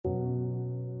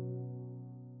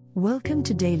Welcome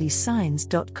to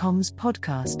dailysigns.com's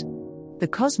podcast. The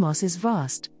cosmos is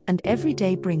vast, and every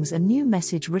day brings a new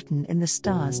message written in the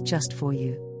stars just for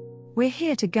you. We're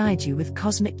here to guide you with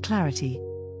cosmic clarity.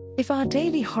 If our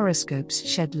daily horoscopes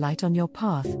shed light on your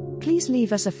path, please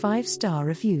leave us a 5-star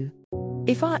review.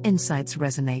 If our insights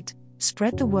resonate,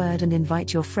 spread the word and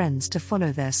invite your friends to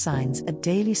follow their signs at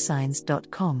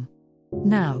dailysigns.com.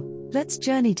 Now, let's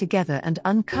journey together and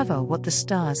uncover what the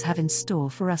stars have in store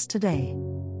for us today.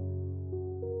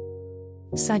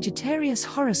 Sagittarius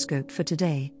horoscope for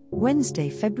today, Wednesday,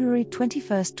 February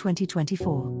 21,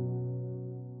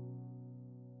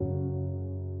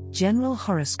 2024. General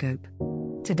horoscope.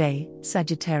 Today,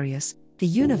 Sagittarius, the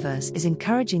universe is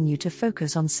encouraging you to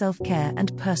focus on self-care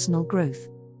and personal growth.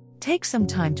 Take some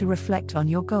time to reflect on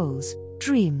your goals,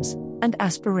 dreams, and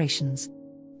aspirations.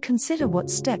 Consider what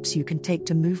steps you can take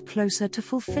to move closer to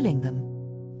fulfilling them.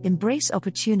 Embrace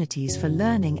opportunities for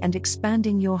learning and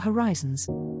expanding your horizons.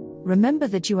 Remember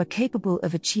that you are capable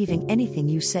of achieving anything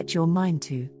you set your mind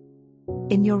to.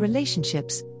 In your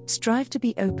relationships, strive to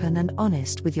be open and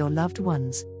honest with your loved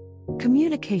ones.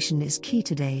 Communication is key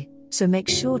today, so make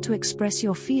sure to express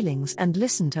your feelings and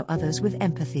listen to others with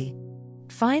empathy.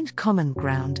 Find common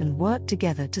ground and work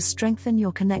together to strengthen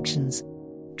your connections.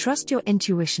 Trust your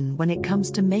intuition when it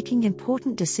comes to making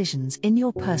important decisions in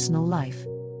your personal life.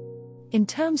 In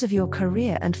terms of your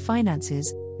career and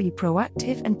finances, be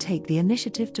proactive and take the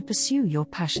initiative to pursue your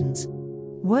passions.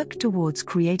 Work towards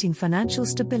creating financial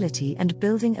stability and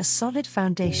building a solid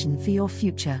foundation for your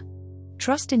future.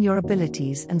 Trust in your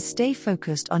abilities and stay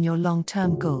focused on your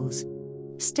long-term goals.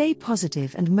 Stay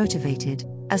positive and motivated,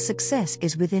 as success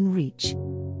is within reach.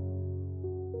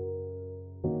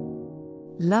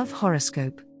 Love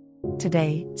horoscope.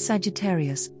 Today,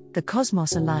 Sagittarius, the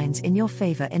cosmos aligns in your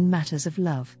favor in matters of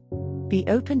love. Be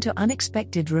open to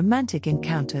unexpected romantic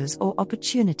encounters or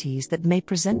opportunities that may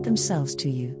present themselves to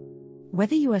you.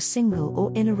 Whether you are single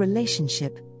or in a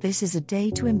relationship, this is a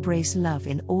day to embrace love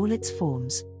in all its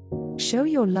forms. Show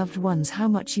your loved ones how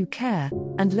much you care,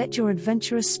 and let your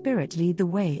adventurous spirit lead the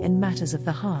way in matters of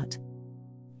the heart.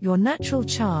 Your natural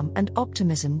charm and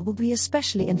optimism will be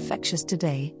especially infectious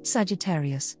today,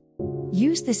 Sagittarius.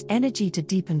 Use this energy to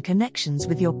deepen connections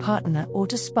with your partner or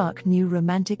to spark new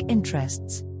romantic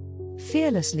interests.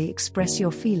 Fearlessly express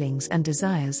your feelings and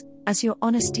desires, as your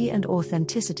honesty and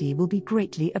authenticity will be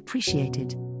greatly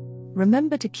appreciated.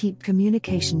 Remember to keep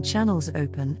communication channels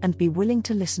open and be willing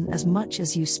to listen as much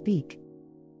as you speak.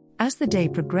 As the day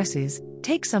progresses,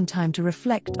 take some time to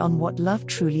reflect on what love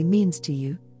truly means to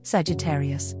you,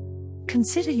 Sagittarius.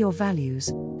 Consider your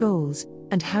values, goals,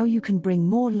 and how you can bring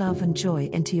more love and joy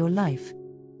into your life.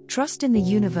 Trust in the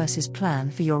universe's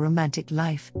plan for your romantic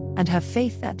life, and have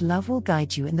faith that love will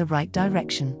guide you in the right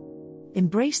direction.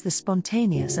 Embrace the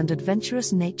spontaneous and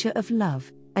adventurous nature of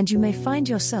love, and you may find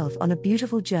yourself on a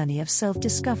beautiful journey of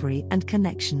self-discovery and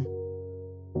connection.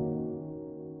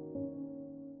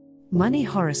 Money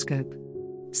horoscope.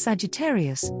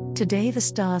 Sagittarius, today the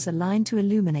stars align to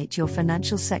illuminate your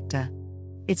financial sector.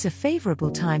 It's a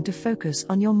favorable time to focus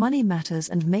on your money matters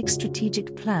and make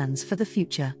strategic plans for the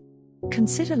future.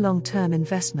 Consider long-term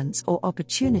investments or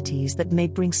opportunities that may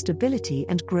bring stability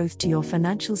and growth to your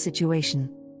financial situation.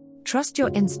 Trust your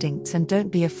instincts and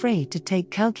don't be afraid to take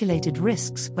calculated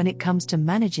risks when it comes to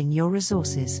managing your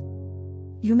resources.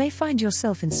 You may find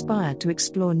yourself inspired to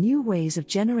explore new ways of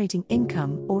generating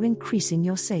income or increasing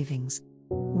your savings.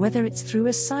 Whether it's through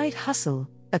a side hustle,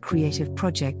 a creative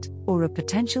project, or a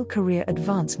potential career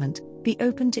advancement, be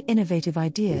open to innovative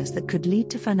ideas that could lead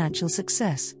to financial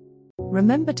success.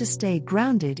 Remember to stay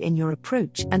grounded in your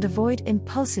approach and avoid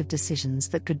impulsive decisions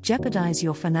that could jeopardize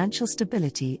your financial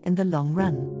stability in the long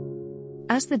run.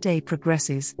 As the day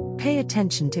progresses, pay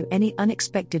attention to any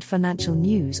unexpected financial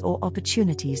news or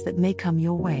opportunities that may come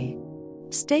your way.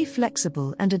 Stay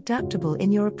flexible and adaptable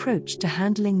in your approach to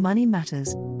handling money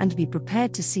matters, and be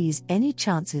prepared to seize any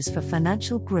chances for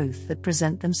financial growth that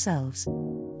present themselves.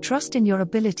 Trust in your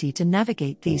ability to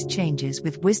navigate these changes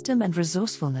with wisdom and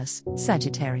resourcefulness,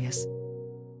 Sagittarius.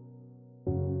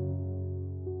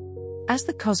 As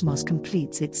the cosmos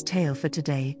completes its tale for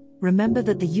today, remember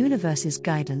that the universe's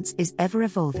guidance is ever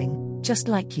evolving, just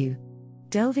like you.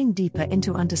 Delving deeper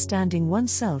into understanding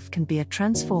oneself can be a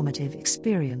transformative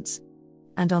experience.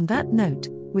 And on that note,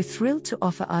 we're thrilled to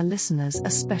offer our listeners a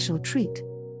special treat.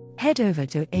 Head over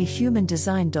to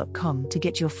ahumandesign.com to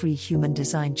get your free human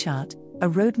design chart, a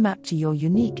roadmap to your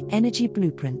unique energy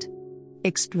blueprint.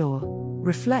 Explore,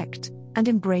 reflect, and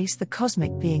embrace the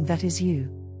cosmic being that is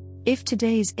you. If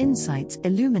today's insights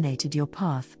illuminated your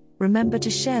path, remember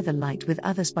to share the light with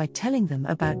others by telling them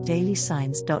about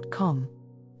dailysigns.com.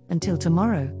 Until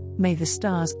tomorrow, May the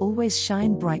stars always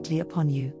shine brightly upon you.